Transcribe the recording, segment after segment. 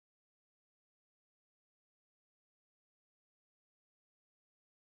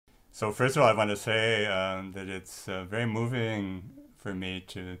So first of all, I want to say that it's very moving for me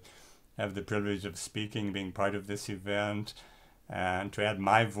to have the privilege of speaking, being part of this event, and to add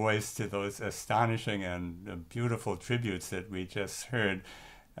my voice to those astonishing and beautiful tributes that we just heard.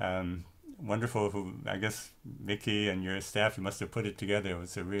 Um, Wonderful. Who I guess Vicky and your staff, you must have put it together. It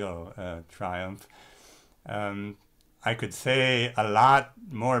was a real triumph. Um, I could say a lot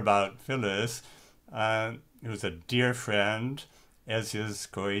more about Phyllis, who's a dear friend, as is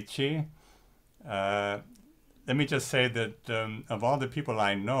Koichi. Uh, Let me just say that of all the people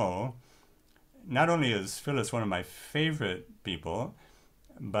I know, not only is Phyllis one of my favorite people,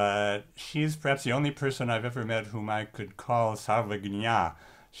 but she's perhaps the only person I've ever met whom I could call Sarvagnya.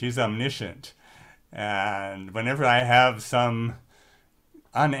 She's omniscient. And whenever I have some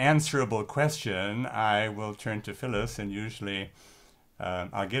unanswerable question, I will turn to Phyllis, and usually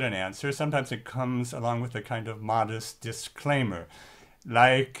I'll get an answer. Sometimes it comes along with a kind of modest disclaimer.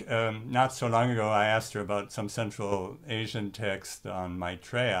 Like not so long ago, I asked her about some Central Asian text on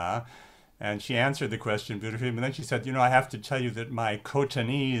Maitreya, and she answered the question beautifully. But then she said, I have to tell you that my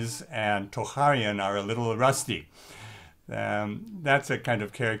Khotanese and Tocharian are a little rusty. That's a kind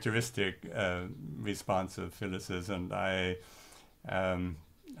of characteristic response of Phyllis's, and um,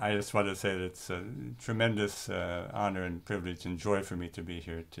 I just want to say that it's a tremendous honor and privilege and joy for me to be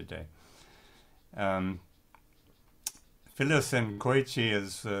here today. Um, Phyllis and Koichi,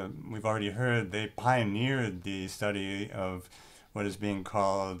 as we've already heard, they pioneered the study of what is being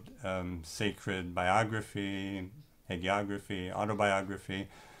called sacred biography, hagiography, autobiography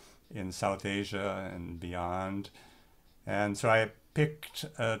in South Asia and beyond. And so I picked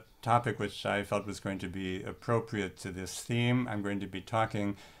a topic which I felt was going to be appropriate to this theme. I'm going to be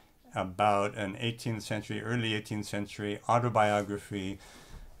talking about an 18th century, early 18th century autobiography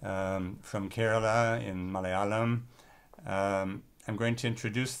from Kerala in Malayalam. I'm going to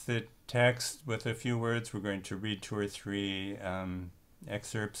introduce the text with a few words. We're going to read two or three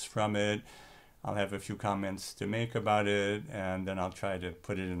excerpts from it. I'll have a few comments to make about it, and then I'll try to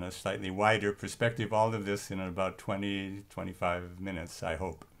put it in a slightly wider perspective. All of this in about 20-25 minutes, I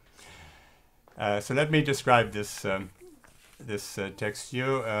hope. So let me describe this text to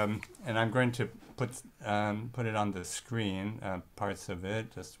you, and I'm going to put it on the screen, parts of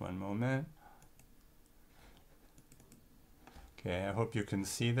it. Just one moment. Okay, I hope you can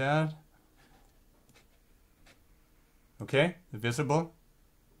see that. Okay, visible?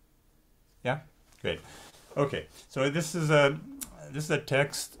 Yeah, great. Okay, so this is a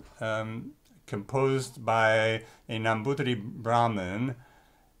text composed by a Nambudiri Brahmin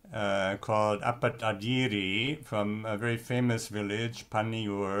called Apatadiri from a very famous village,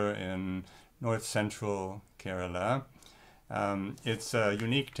 Panniyur, in north central Kerala. It's a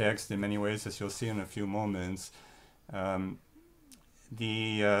unique text in many ways, as you'll see in a few moments.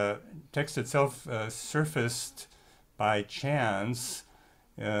 The text itself surfaced by chance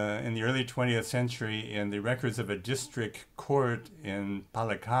in the early 20th century in the records of a district court in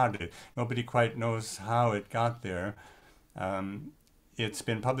Palakkad. Nobody quite knows how it got there. It's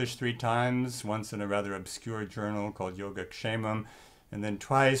been published 3 times, once in a rather obscure journal called Yoga Kshemam, and then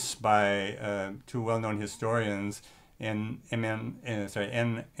twice by 2 well-known historians, N.M.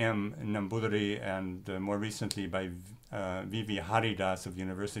 Nambudiri, and more recently by V.V. Haridas of the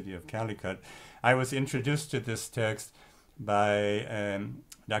University of Calicut. I was introduced to this text by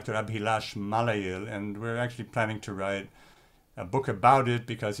Dr. Abhilash Malayil, and we're actually planning to write a book about it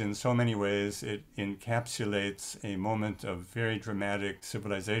because in so many ways it encapsulates a moment of very dramatic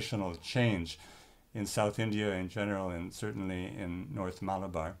civilizational change in South India in general, and certainly in North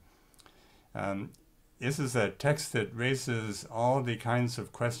Malabar. This is a text that raises all the kinds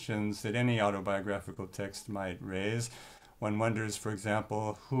of questions that any autobiographical text might raise. One wonders, for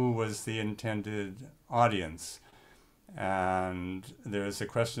example, who was the intended audience? And there's a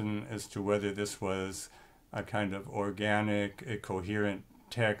question as to whether this was a kind of organic, a coherent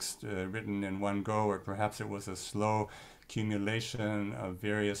text written in one go, or perhaps it was a slow accumulation of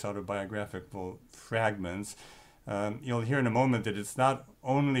various autobiographical fragments. You'll hear in a moment that it's not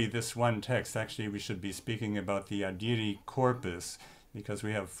only this one text. Actually, we should be speaking about the Adiri corpus, because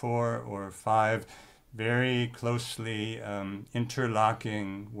we have 4 or 5 very closely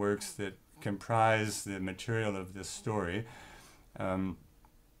interlocking works that comprise the material of this story. We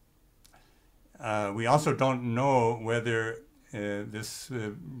also don't know whether this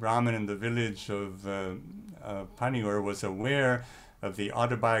Brahmin in the village of Panniyur was aware of the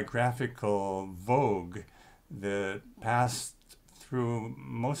autobiographical vogue that passed through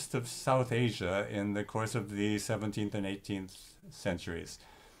most of South Asia in the course of the 17th and 18th centuries.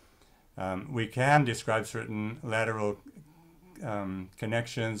 We can describe certain lateral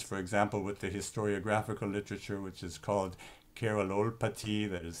connections, for example, with the historiographical literature, which is called Keralolpati,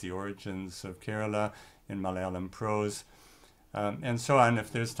 that is the origins of Kerala in Malayalam prose, and so on.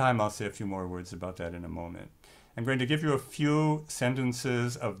 If there's time, I'll say a few more words about that in a moment. I'm going to give you a few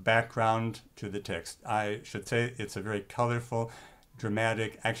sentences of background to the text. I should say it's a very colorful,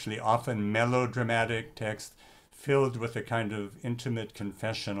 dramatic, actually often melodramatic text, filled with a kind of intimate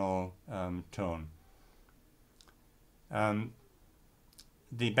confessional tone.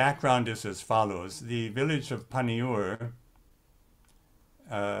 The background is as follows. The village of Paniur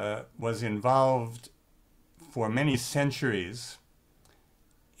was involved for many centuries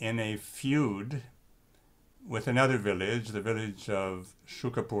in a feud with another village, the village of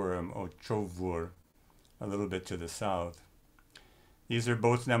Shukapuram or Chovur, a little bit to the south. These are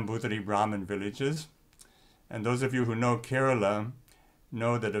both Nambutiri Brahmin villages, and those of you who know Kerala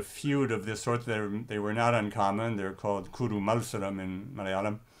know that a feud of this sort, they were not uncommon. They're called Kuru Malsaram in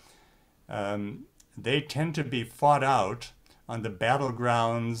Malayalam. They tend to be fought out on the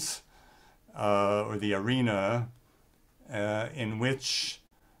battlegrounds or the arena in which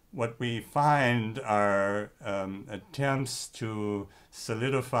what we find are attempts to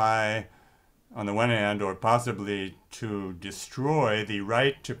solidify, on the one hand, or possibly to destroy the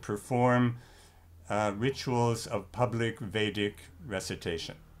right to perform rituals of public Vedic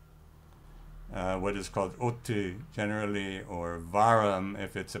recitation. What is called Oti generally, or Varam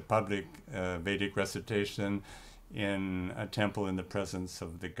if it's a public Vedic recitation in a temple in the presence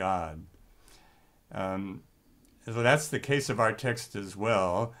of the god. So that's the case of our text as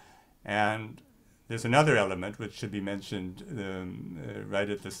well. And there's another element which should be mentioned right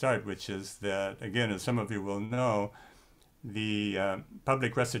at the start, which is that, again, as some of you will know, the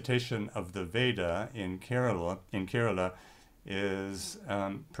public recitation of the Veda in Kerala is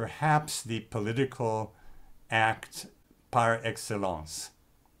perhaps the political act par excellence.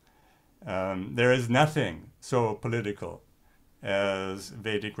 There is nothing so political as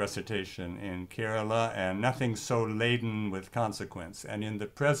Vedic recitation in Kerala, and nothing so laden with consequence. And in the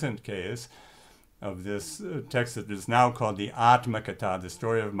present case of this text that is now called the Atmakatha, the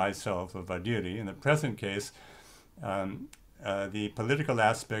story of myself, of Adiri, in the present case, the political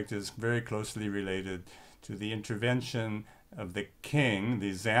aspect is very closely related to the intervention of the king,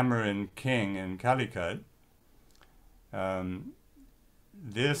 the Zammorin king in Calicut.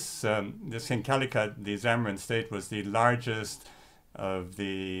 This in Calicut, the Zammorin state, was the largest of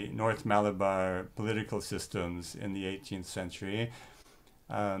the North Malabar political systems in the 18th century.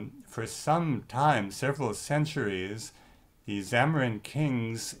 For some time, several centuries, the Zammorin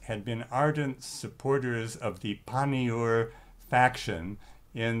kings had been ardent supporters of the Paniur faction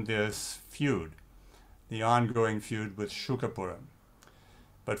in this feud, the ongoing feud with Shukapuram.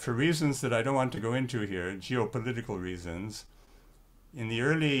 But for reasons that I don't want to go into here, geopolitical reasons, in the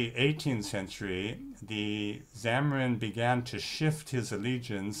early 18th century, the Zammorin began to shift his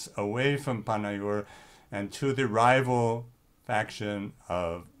allegiance away from Panayur and to the rival faction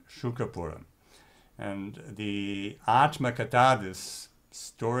of Shukapuram. And the Atmakatha, this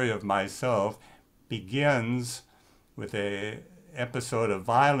story of myself, begins with a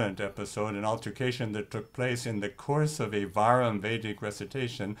violent episode, an altercation that took place in the course of a Varam Vedic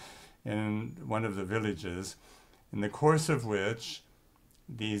recitation in one of the villages, in the course of which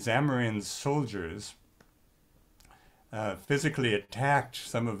the Zammorin soldiers physically attacked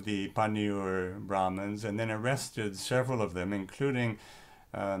some of the Paniur Brahmins and then arrested several of them, including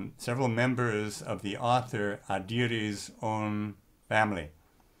several members of the author Adiri's own family.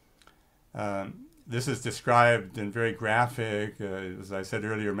 This is described in very graphic, as I said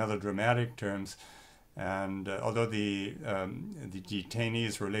earlier, melodramatic terms, and although the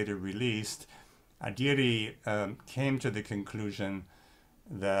detainees were later released, Adiri came to the conclusion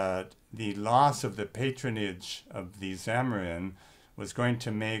that the loss of the patronage of the Zammorin was going to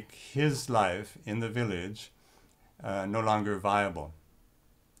make his life in the village no longer viable.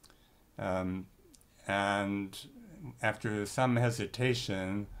 And after some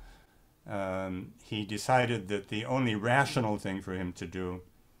hesitation, he decided that the only rational thing for him to do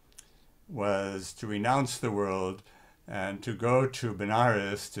was to renounce the world and to go to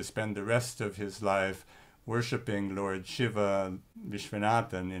Benares to spend the rest of his life worshipping Lord Shiva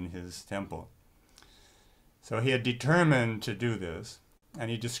Vishwanathan in his temple. So he had determined to do this, and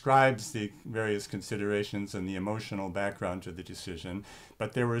he describes the various considerations and the emotional background to the decision,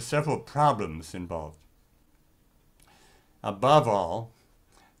 but there were several problems involved. Above all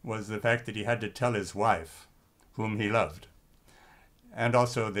was the fact that he had to tell his wife, whom he loved, and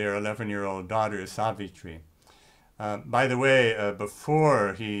also their 11-year-old daughter, Savitri. By the way,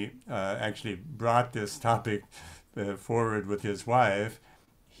 before he actually brought this topic forward with his wife,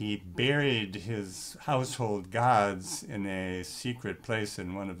 he buried his household gods in a secret place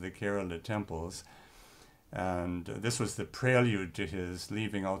in one of the Kerala temples. And this was the prelude to his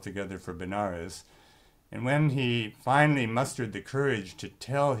leaving altogether for Benares. And when he finally mustered the courage to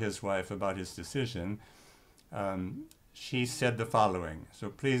tell his wife about his decision, she said the following. So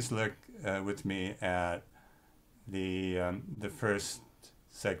please look with me at the first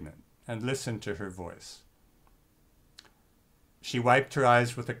segment and listen to her voice. She wiped her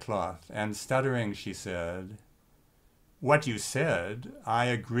eyes with a cloth, and stuttering, she said, "What you said, I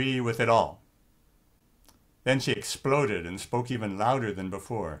agree with it all." Then she exploded and spoke even louder than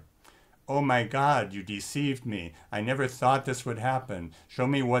before. "Oh my God, you deceived me. I never thought this would happen. Show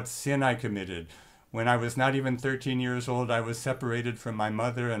me what sin I committed. When I was not even 13 years old, I was separated from my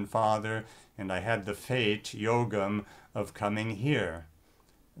mother and father, and I had the fate, yogam, of coming here.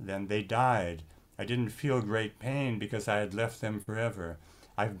 Then they died. I didn't feel great pain because I had left them forever.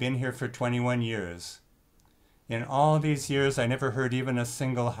 I've been here for 21 years. In all these years, I never heard even a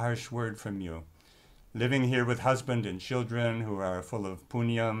single harsh word from you. Living here with husband and children who are full of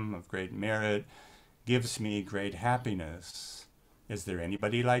punyam, of great merit, gives me great happiness. Is there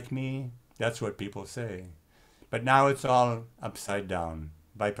anybody like me? That's what people say. But now it's all upside down,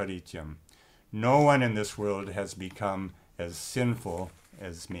 viparityam. No one in this world has become as sinful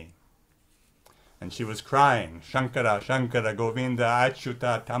as me." And she was crying, "Shankara, Shankara, Govinda,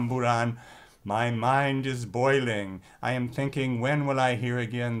 Achyuta, Tamburan. My mind is boiling. I am thinking, when will I hear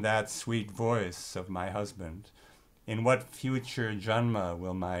again that sweet voice of my husband? In what future janma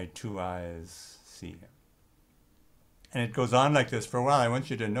will my two eyes see him?" And it goes on like this for a while. I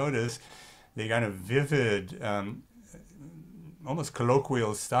want you to notice the kind of vivid, almost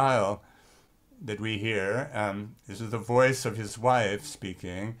colloquial style that we hear. This is the voice of his wife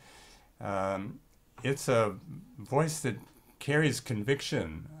speaking. It's a voice that carries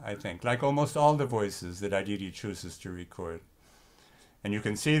conviction, I think, like almost all the voices that Aditi chooses to record. And you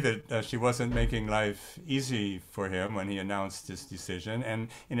can see that she wasn't making life easy for him when he announced his decision. And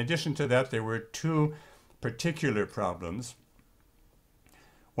in addition to that, there were two particular problems.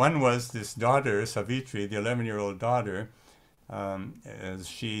 One was this daughter, Savitri, the 11-year-old daughter, as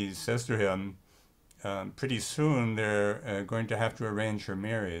she says to him, pretty soon they're going to have to arrange her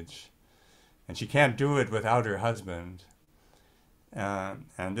marriage. And she can't do it without her husband.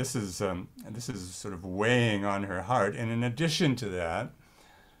 And this is sort of weighing on her heart. And in addition to that,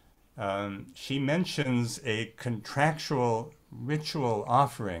 she mentions a contractual ritual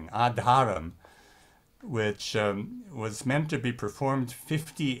offering, adharam, which was meant to be performed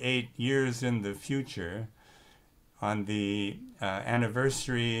 58 years in the future on the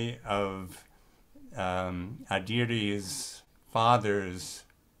anniversary of Adiri's father's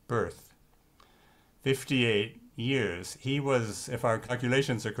birth. 58 years. He was, if our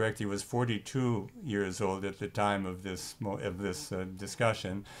calculations are correct, he was 42 years old at the time of this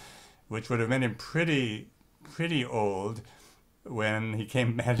discussion, which would have made him pretty old when he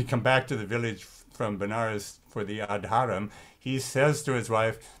had to come back to the village from Benares for the adharam. He says to his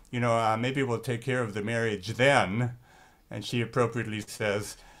wife, maybe we'll take care of the marriage then. And she appropriately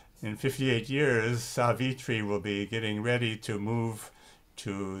says, in 58 years, Savitri will be getting ready to move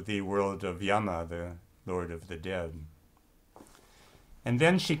to the world of Yama, the Lord of the Dead. And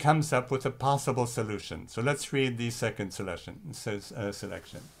then she comes up with a possible solution. So let's read the second selection.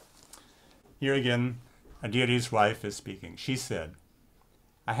 Here again, Adiri's wife is speaking. She said,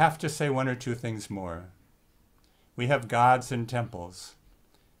 "I have to say one or two things more. We have gods in temples.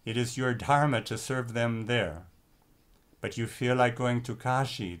 It is your dharma to serve them there. But you feel like going to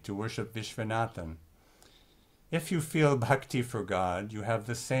Kashi to worship Vishwanathan. If you feel bhakti for God, you have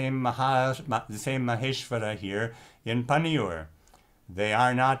the same Maheshvara here in Paniyur. They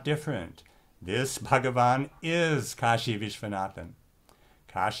are not different. This Bhagavan is Kashi Vishwanathan.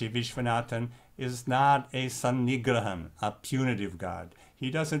 Kashi Vishwanathan is not a sannigrahan, a punitive God.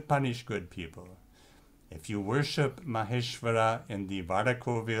 He doesn't punish good people. If you worship Maheshvara in the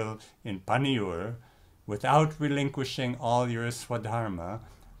Varakovil in Paniyur, without relinquishing all your swadharma,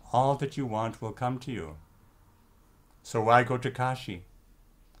 all that you want will come to you. So why go to Kashi?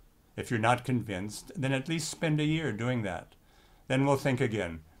 If you're not convinced, then at least spend a year doing that. Then we'll think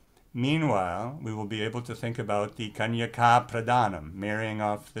again. Meanwhile, we will be able to think about the Kanyaka Pradhanam, marrying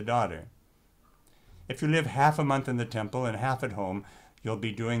off the daughter. If you live half a month in the temple and half at home, you'll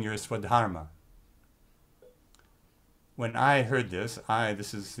be doing your swadharma." When I heard this,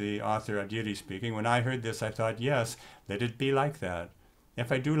 this is the author Adiri speaking, when I heard this, I thought, yes, let it be like that.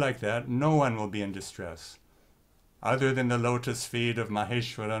 If I do like that, no one will be in distress. other than the lotus feet of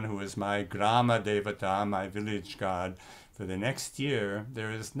Maheshwaran, who is my Grama Devata, my village god, for the next year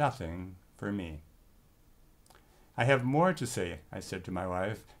there is nothing for me. I have more to say, I said to my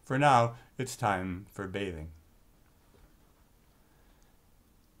wife. For now, it's time for bathing.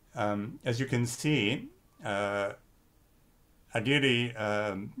 As you can see,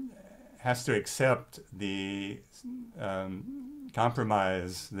 Adiri has to accept the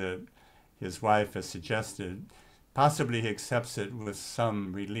compromise that his wife has suggested. Possibly he accepts it with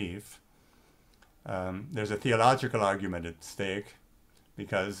some relief. There's a theological argument at stake,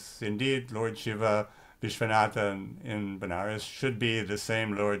 because indeed Lord Shiva, Vishwanatha in Benares should be the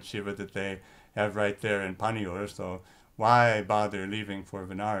same Lord Shiva that they have right there in Paniur, so why bother leaving for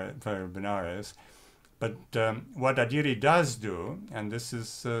Benares? But what Adiri does do, and this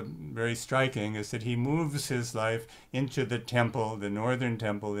is very striking, is that he moves his life into the temple, the northern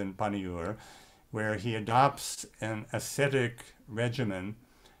temple in Paniur, where he adopts an ascetic regimen.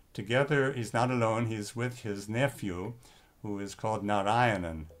 Together, he's not alone, he's with his nephew, who is called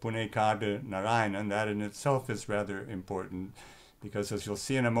Narayanan, Punekada Narayanan. That in itself is rather important, because as you'll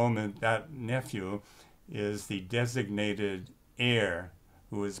see in a moment, that nephew is the designated heir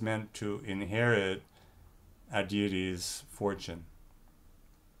who is meant to inherit Adiri's fortune.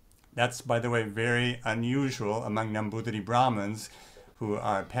 That's, by the way, very unusual among Nambudiri Brahmins who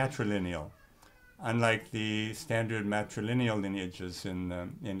are patrilineal, unlike the standard matrilineal lineages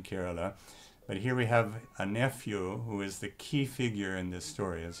in Kerala. But here we have a nephew who is the key figure in this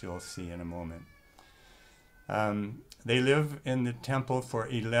story, as you'll see in a moment. They live in the temple for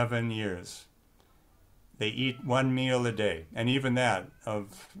 11 years. They eat one meal a day, and even that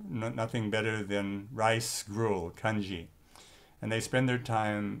of nothing better than rice gruel, kanji. And they spend their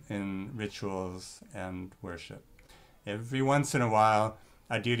time in rituals and worship. Every once in a while,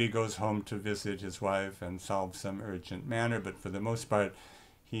 Adiri goes home to visit his wife and solve some urgent matter, but for the most part,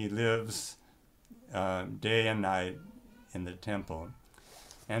 he lives day and night in the temple.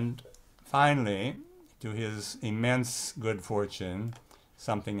 And finally, to his immense good fortune,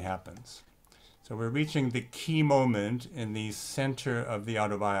 something happens. So we're reaching the key moment in the center of the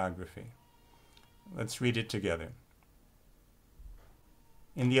autobiography. Let's read it together.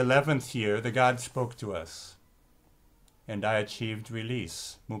 In the 11th year, the God spoke to us, and I achieved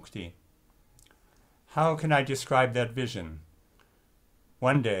release, mukti. How can I describe that vision?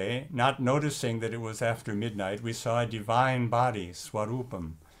 One day, not noticing that it was after midnight, we saw a divine body,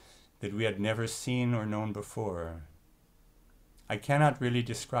 Swarupam, that we had never seen or known before. I cannot really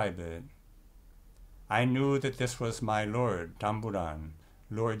describe it. I knew that this was my Lord, Tamburan,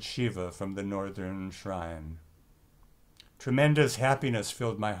 Lord Shiva from the northern shrine. Tremendous happiness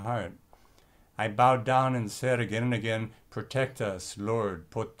filled my heart. I bowed down and said again and again, "Protect us, Lord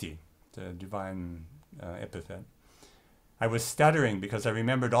Poti," the divine epithet. I was stuttering because I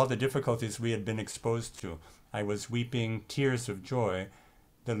remembered all the difficulties we had been exposed to. I was weeping tears of joy.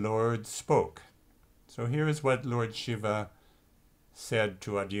 The Lord spoke. So here is what Lord Shiva said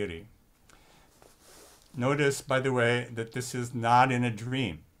to Adiri. Notice, by the way, that this is not in a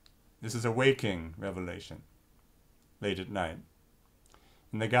dream. This is a waking revelation, late at night.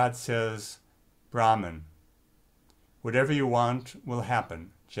 And the God says, Brahman, whatever you want will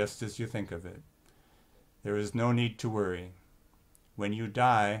happen, just as you think of it. There is no need to worry. When you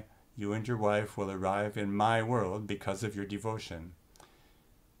die, you and your wife will arrive in my world because of your devotion.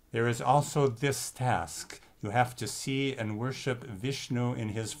 There is also this task. You have to see and worship Vishnu in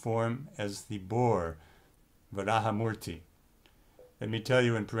his form as the boar, Varahamurti. Let me tell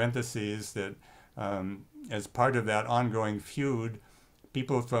you in parentheses that as part of that ongoing feud,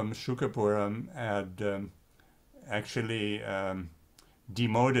 people from Shukapuram had actually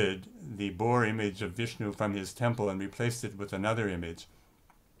demoted the boar image of Vishnu from his temple and replaced it with another image.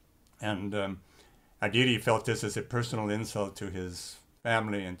 And Adiri felt this as a personal insult to his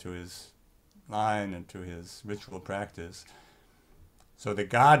family and to his line and to his ritual practice. So the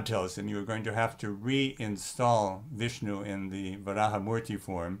God tells him, you're going to have to reinstall Vishnu in the Varahamurti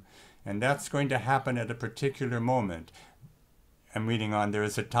form, and that's going to happen at a particular moment. I'm reading on, there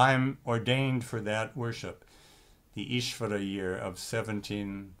is a time ordained for that worship, the Ishvara year of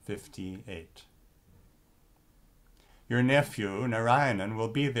 1758. Your nephew, Narayanan, will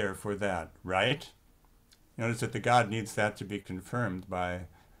be there for that, right? Notice that the God needs that to be confirmed by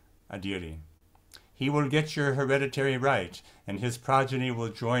Adiri. He will get your hereditary right, and his progeny will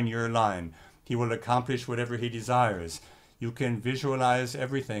join your line. He will accomplish whatever he desires. You can visualize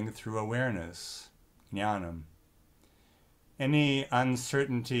everything through awareness, jnanam. Any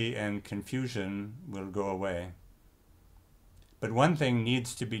uncertainty and confusion will go away. But one thing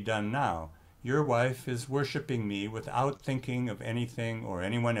needs to be done now. your wife is worshiping me without thinking of anything or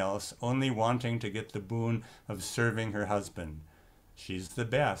anyone else, only wanting to get the boon of serving her husband. She's the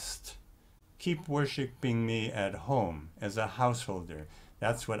best. Keep worshiping me at home as a householder.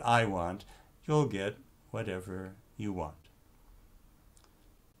 That's what I want. You'll get whatever you want.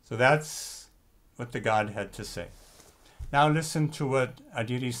 So that's what the god had to say. Now listen to what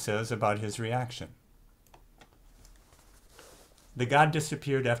Aditi says about his reaction. The god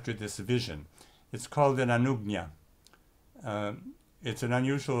disappeared after this vision. It's called an anugnya. It's an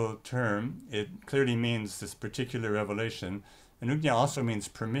unusual term. It clearly means this particular revelation. Anugnya also means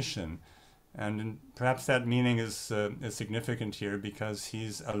permission. And perhaps that meaning is significant here because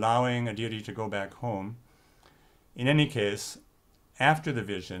he's allowing Aditi to go back home. In any case, after the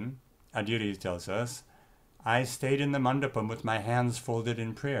vision, Aditi tells us, I stayed in the mandapam with my hands folded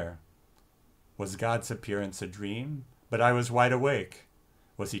in prayer. Was God's appearance a dream? But I was wide awake.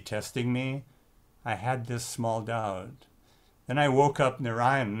 Was he testing me? I had this small doubt. Then I woke up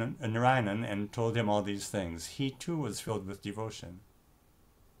Narayanan and told him all these things. He too was filled with devotion.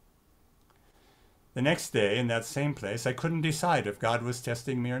 The next day, in that same place, I couldn't decide if God was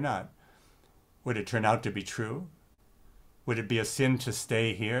testing me or not. Would it turn out to be true? Would it be a sin to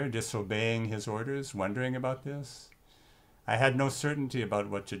stay here, disobeying his orders, wondering about this? I had no certainty about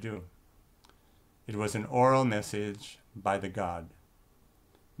what to do. It was an oral message by the god.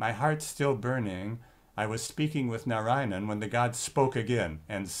 My heart still burning, I was speaking with Narayanan when the god spoke again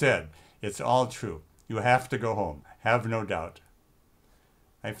and said, It's all true. You have to go home. Have no doubt.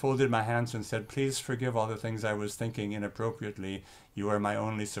 I folded my hands and said, Please forgive all the things I was thinking inappropriately. You are my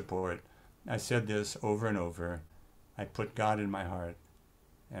only support. I said this over and over. I put God in my heart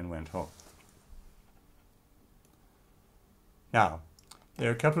and went home. Now, there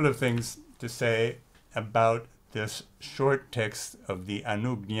are a couple of things to say about this short text of the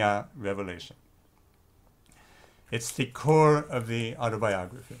Anugnya revelation. It's the core of the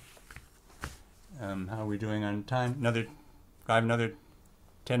autobiography. How are we doing on time? I have another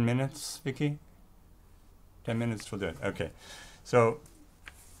 10 minutes, Vicky? 10 minutes will do it. Okay. So,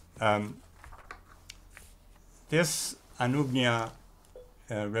 this Anugnya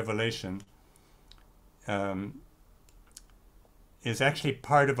revelation is actually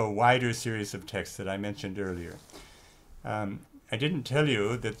part of a wider series of texts that I mentioned earlier. I didn't tell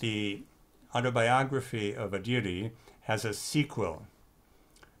you that the autobiography of Aditi has a sequel.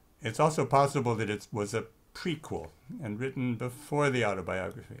 It's also possible that it was a prequel and written before the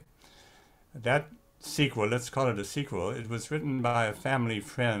autobiography. That sequel, let's call it a sequel, it was written by a family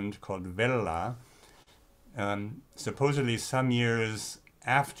friend called Vella, supposedly some years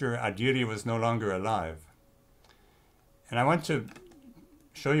after Aditi was no longer alive. And I want to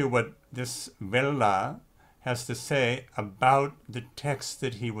show you what this Vella has to say about the text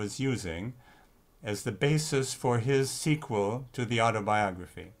that he was using as the basis for his sequel to the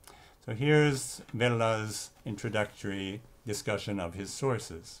autobiography. So here's Vella's introductory discussion of his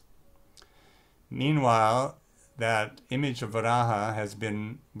sources. Meanwhile, that image of Varaha has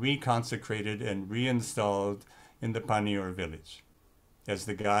been reconsecrated and reinstalled in the Paniyur village, as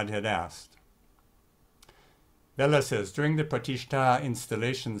the god had asked. Vella says, during the Pratishtha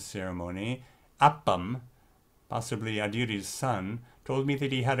installation ceremony, Appam, possibly Aditi's son, told me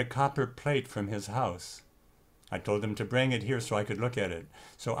that he had a copper plate from his house. I told him to bring it here so I could look at it.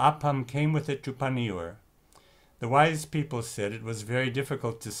 So Appam came with it to Paniyur. The wise people said it was very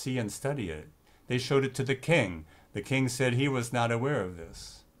difficult to see and study it. They showed it to the king. The king said he was not aware of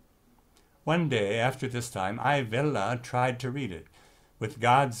this. One day, after this time, I, Vella, tried to read it. With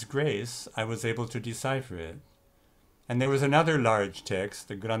God's grace, I was able to decipher it. And there was another large text,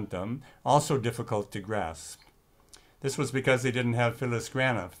 the Grantham, also difficult to grasp. This was because they didn't have Phyllis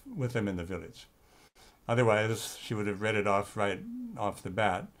Grana with them in the village. Otherwise, she would have read it off right off the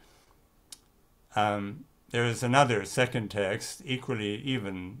bat. There is another second text, equally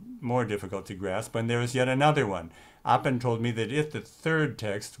even more difficult to grasp, and there is yet another one. Appam told me that the third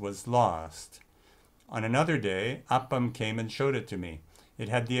text was lost. On another day, Appam came and showed it to me. It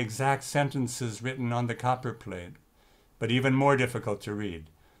had the exact sentences written on the copper plate, but even more difficult to read.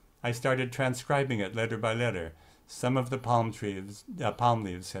 I started transcribing it letter by letter. Some of the palm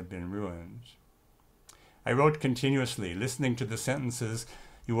leaves had been ruined. I wrote continuously, listening to the sentences.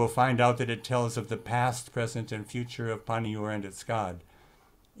 You will find out that it tells of the past, present, and future of Paniyur and its god.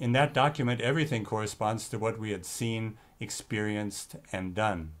 In that document, everything corresponds to what we had seen, experienced, and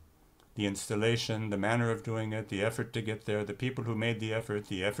done. The installation, the manner of doing it, the effort to get there, the people who made the effort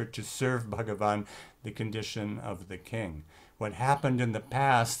to serve Bhagavan, the condition of the king. What happened in the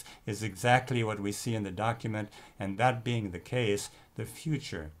past is exactly what we see in the document, and that being the case, the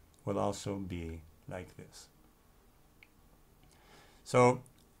future will also be like this. So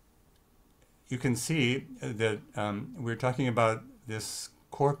you can see that we're talking about this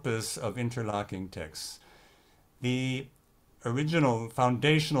corpus of interlocking texts, the original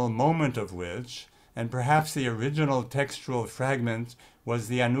foundational moment of which, and perhaps the original textual fragment, was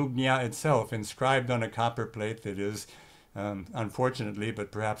the Anugnya itself, inscribed on a copper plate that is, unfortunately,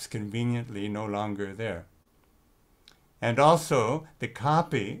 but perhaps conveniently, no longer there. And also, the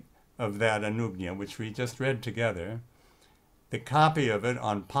copy of that Anugnya, which we just read together, the copy of it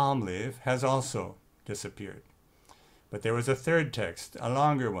on palm leaf has also disappeared. But there was a third text, a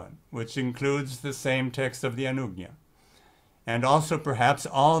longer one, which includes the same text of the Anugnya, and also perhaps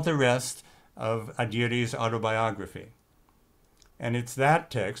all the rest of Adhiri's autobiography. And it's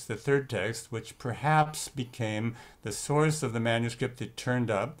that text, the third text, which perhaps became the source of the manuscript that turned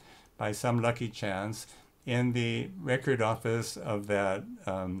up by some lucky chance in the record office of that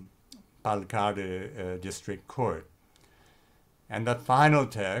Palkade district court. And the final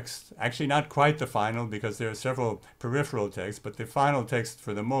text, actually not quite the final because there are several peripheral texts, but the final text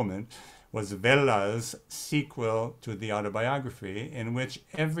for the moment was Vella's sequel to the autobiography, in which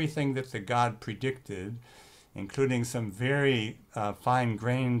everything that the god predicted, including some very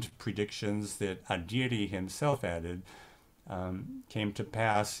fine-grained predictions that Adhiri himself added, came to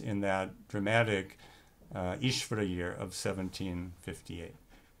pass in that dramatic Ishvara year of 1758.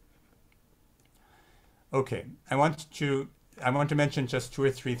 Okay, I want to mention just 2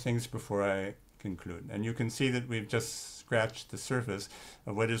 or 3 things before I conclude. And you can see that we've just scratched the surface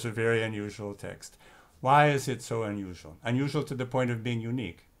of what is a very unusual text. Why is it so unusual? Unusual to the point of being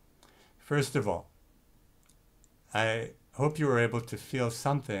unique. First of all, I hope you were able to feel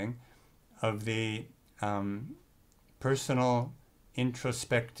something of the personal,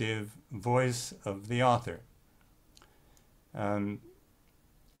 introspective voice of the author.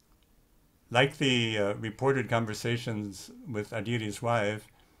 Like the reported conversations with Adhiri's wife,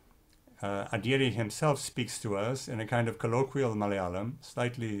 Adhiri himself speaks to us in a kind of colloquial Malayalam,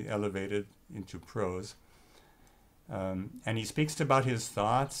 slightly elevated into prose. And he speaks about his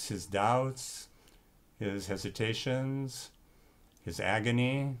thoughts, his doubts, his hesitations, his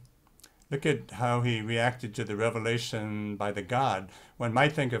agony. Look at how he reacted to the revelation by the god. One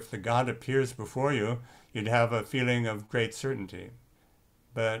might think if the god appears before you, you'd have a feeling of great certainty.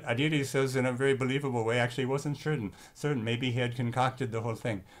 But Adhiri says in a very believable way, actually wasn't certain. Maybe he had concocted the whole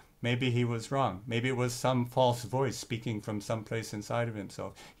thing. Maybe he was wrong. Maybe it was some false voice speaking from some place inside of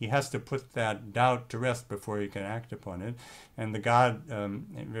himself. He has to put that doubt to rest before he can act upon it. And the god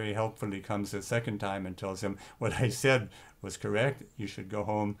very helpfully comes a second time and tells him, what I said was correct. You should go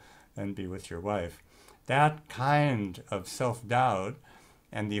home and be with your wife. That kind of self-doubt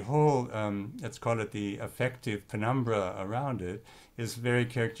and the whole, let's call it the affective penumbra around it, is very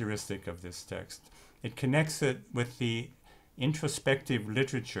characteristic of this text. It connects it with the introspective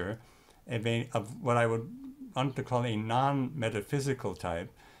literature of what I would want to call a non-metaphysical type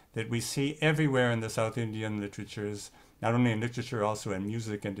that we see everywhere in the South Indian literatures, not only in literature, also in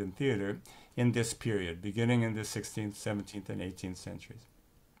music and in theater, in this period, beginning in the 16th, 17th, and 18th centuries.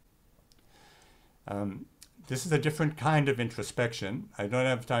 This is a different kind of introspection. I don't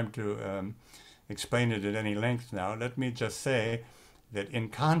have time to explain it at any length now. Let me just say that in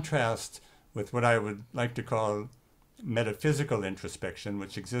contrast with what I would like to call metaphysical introspection,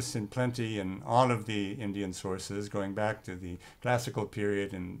 which exists in plenty in all of the Indian sources, going back to the classical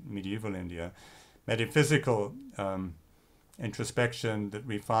period in medieval India, metaphysical introspection that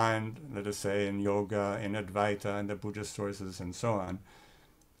we find, let us say, in yoga, in Advaita, in the Buddhist sources, and so on,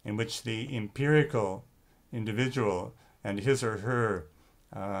 in which the empirical individual and his or her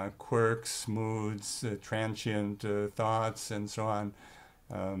quirks, moods, transient thoughts, and so on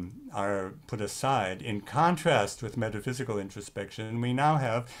are put aside. In contrast with metaphysical introspection, we now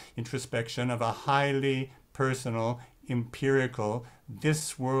have introspection of a highly personal, empirical,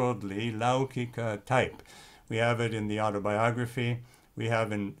 this-worldly, laukika type. We have it in the autobiography, we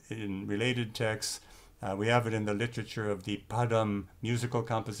have in related texts, we have it in the literature of the Padam musical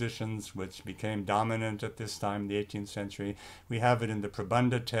compositions, which became dominant at this time, the 18th century. We have it in the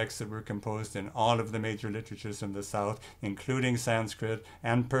Prabandha texts that were composed in all of the major literatures in the South, including Sanskrit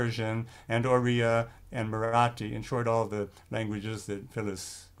and Persian and Oriya and Marathi, in short, all the languages that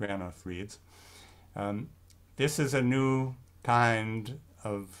Phyllis Granoff reads. This is a new kind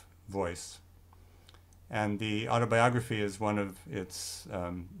of voice. And the autobiography is one of its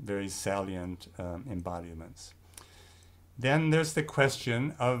very salient embodiments. Then there's the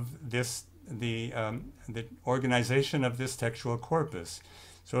question of this, the organization of this textual corpus.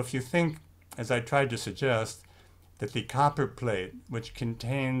 So if you think, as I tried to suggest, that the copper plate, which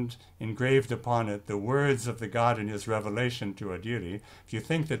contained engraved upon it the words of the God in his revelation to Adiri, if you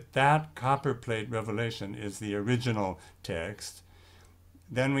think that that copper plate revelation is the original text,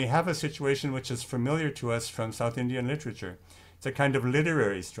 then we have a situation which is familiar to us from South Indian literature. It's a kind of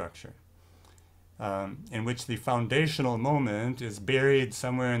literary structure in which the foundational moment is buried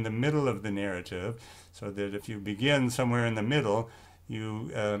somewhere in the middle of the narrative, so that if you begin somewhere in the middle,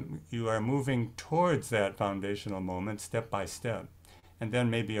 you are moving towards that foundational moment step by step, and then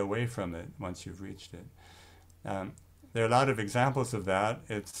maybe away from it once you've reached it. There are a lot of examples of that.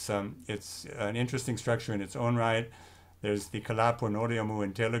 It's an interesting structure in its own right. There's the Kalapurnoryamu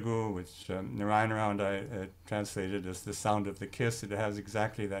in Telugu, which Narayana translated as the sound of the kiss. It has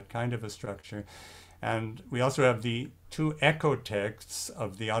exactly that kind of a structure. And we also have the two echo texts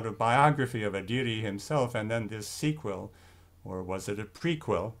of the autobiography of Adiri himself, and then this sequel, or was it a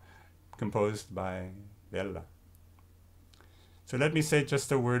prequel, composed by Vella. So let me say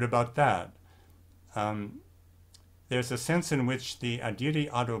just a word about that. There's a sense in which the Adiri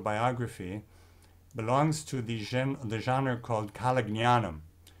autobiography belongs to the genre called Kalajnanam.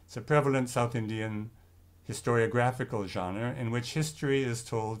 It's a prevalent South Indian historiographical genre in which history is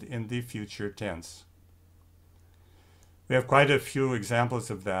told in the future tense. We have quite a few examples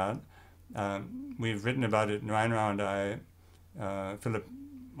of that. We've written about it, Narayana and I. Philip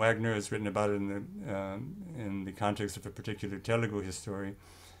Wagner has written about it in the context of a particular Telugu history.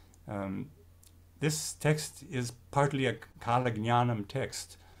 This text is partly a Kalajnanam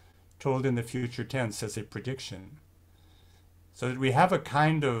text, told in the future tense as a prediction. So that we have a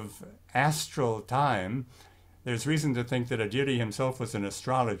kind of astral time. There's reason to think that Adiri himself was an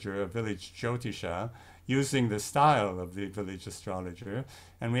astrologer, a village Jyotisha, using the style of the village astrologer.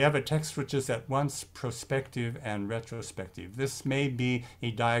 And we have a text which is at once prospective and retrospective. This may be a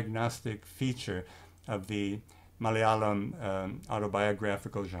diagnostic feature of the Malayalam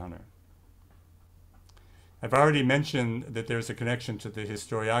autobiographical genre. I've already mentioned that there's a connection to the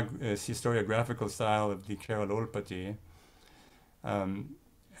historiographical style of the Kerala Olpati.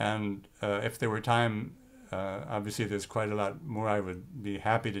 If there were time, obviously there's quite a lot more I would be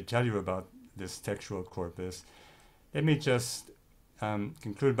happy to tell you about this textual corpus. Let me just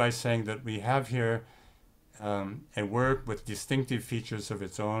conclude by saying that we have here a work with distinctive features of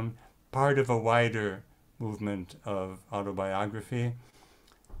its own, part of a wider movement of autobiography,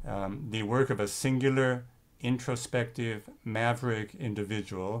 the work of a singular, introspective, maverick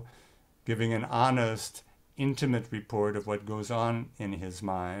individual giving an honest, intimate report of what goes on in his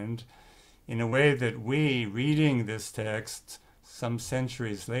mind in a way that we, reading this text some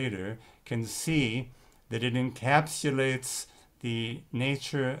centuries later, can see that it encapsulates the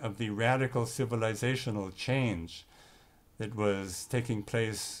nature of the radical civilizational change that was taking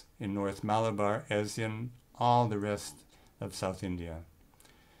place in North Malabar as in all the rest of South India.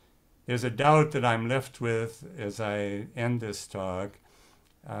 There's a doubt that I'm left with as I end this talk.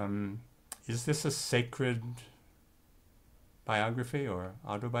 Is this a sacred biography or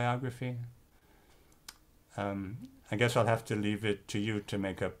autobiography? I guess I'll have to leave it to you to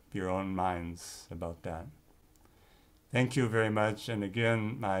make up your own minds about that. Thank you very much, and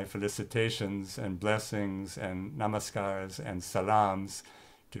again, my felicitations and blessings and namaskars and salams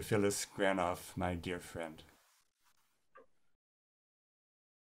to Phyllis Granoff, my dear friend.